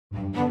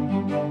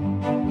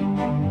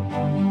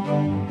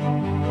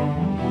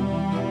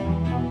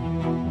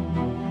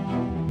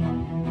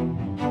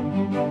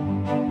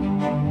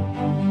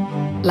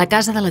La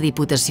casa de la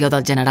Diputació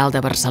del General de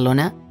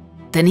Barcelona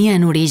tenia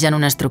en origen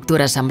una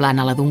estructura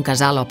semblant a la d'un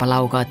casal o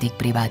palau gòtic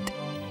privat.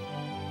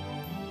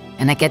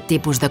 En aquest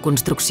tipus de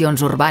construccions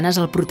urbanes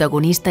el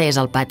protagonista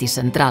és el pati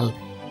central,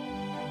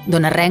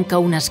 d'on arrenca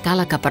una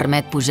escala que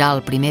permet pujar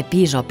al primer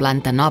pis o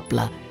planta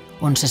noble,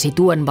 on se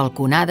situen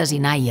balconades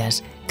i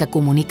naies que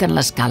comuniquen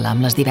l'escala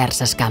amb les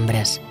diverses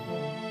cambres.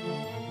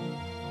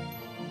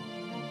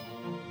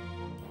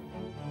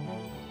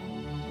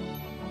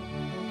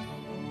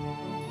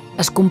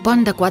 Es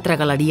compon de 4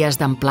 galeries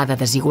d'amplada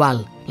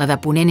desigual. La de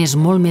ponent és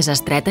molt més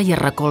estreta i es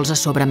recolza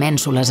sobre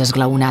mènsules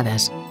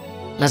esglaonades.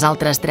 Les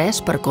altres 3,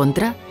 per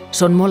contra,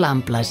 són molt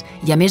amples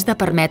i, a més de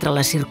permetre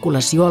la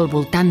circulació al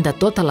voltant de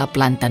tota la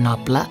planta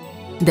noble,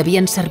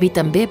 devien servir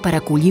també per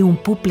acollir un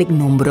públic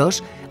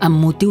nombrós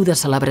amb motiu de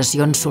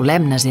celebracions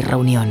solemnes i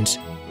reunions.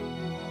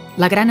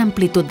 La gran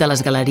amplitud de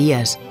les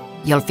galeries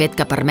i el fet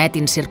que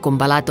permetin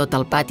circumval·lar tot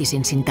el pati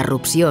sense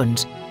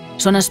interrupcions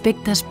són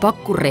aspectes poc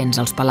corrents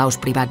als palaus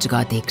privats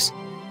gòtics.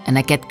 En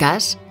aquest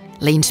cas,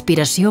 la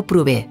inspiració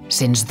prové,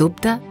 sens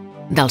dubte,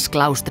 dels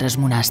claustres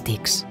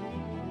monàstics.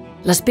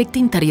 L'aspecte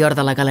interior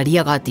de la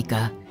galeria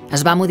gòtica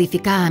es va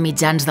modificar a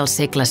mitjans del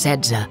segle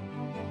XVI,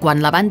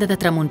 quan la banda de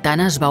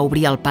tramuntana es va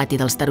obrir al pati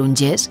dels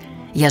tarongers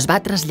i es va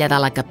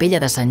traslladar la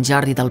capella de Sant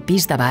Jordi del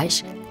pis de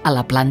baix a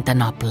la planta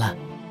noble.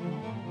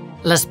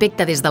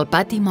 L'aspecte des del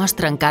pati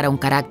mostra encara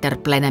un caràcter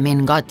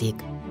plenament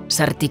gòtic.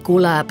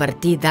 S'articula a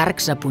partir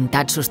d'arcs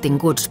apuntats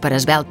sostinguts per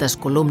esveltes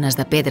columnes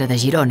de pedra de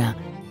Girona,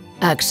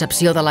 a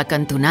excepció de la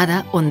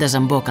cantonada on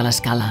desemboca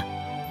l'escala.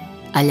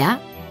 Allà,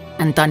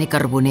 Antoni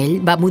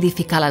Carbonell va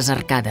modificar les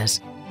arcades,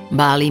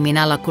 va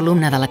eliminar la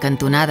columna de la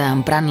cantonada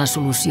emprant la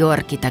solució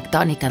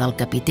arquitectònica del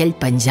capitell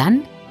penjant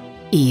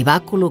i hi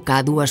va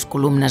col·locar 2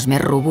 columnes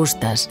més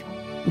robustes,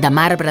 de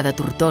marbre de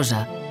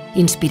Tortosa,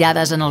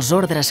 inspirades en els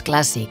ordres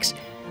clàssics,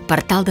 per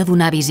tal de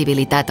donar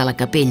visibilitat a la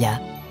capella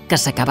que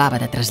s'acabava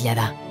de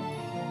traslladar.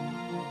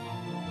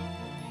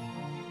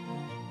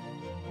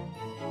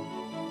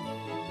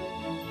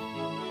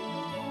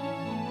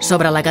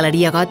 Sobre la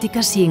galeria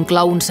gòtica s'hi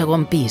inclou un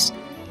segon pis,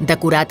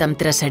 decorat amb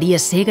traceria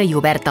cega i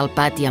obert al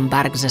pati amb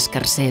arcs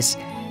escarsers,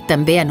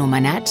 també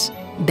anomenats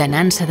de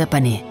nansa de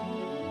paner.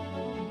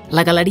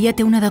 La galeria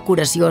té una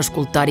decoració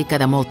escultòrica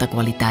de molta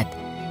qualitat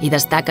i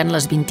destaquen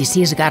les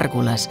 26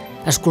 gàrgoles,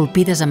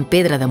 esculpides en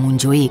pedra de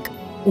Montjuïc,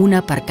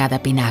 una per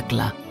cada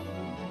pinacle.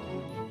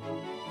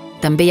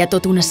 També hi ha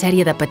tota una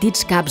sèrie de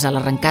petits caps a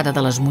l'arrencada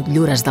de les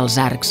motllures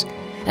dels arcs.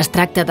 Es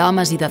tracta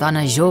d'homes i de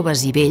dones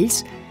joves i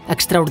vells,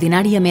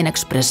 extraordinàriament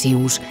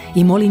expressius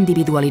i molt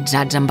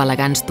individualitzats amb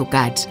elegants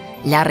tocats,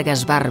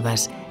 llargues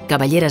barbes,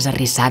 cabelleres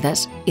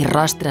arrissades i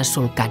rostres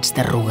solcats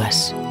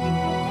d'arrugues.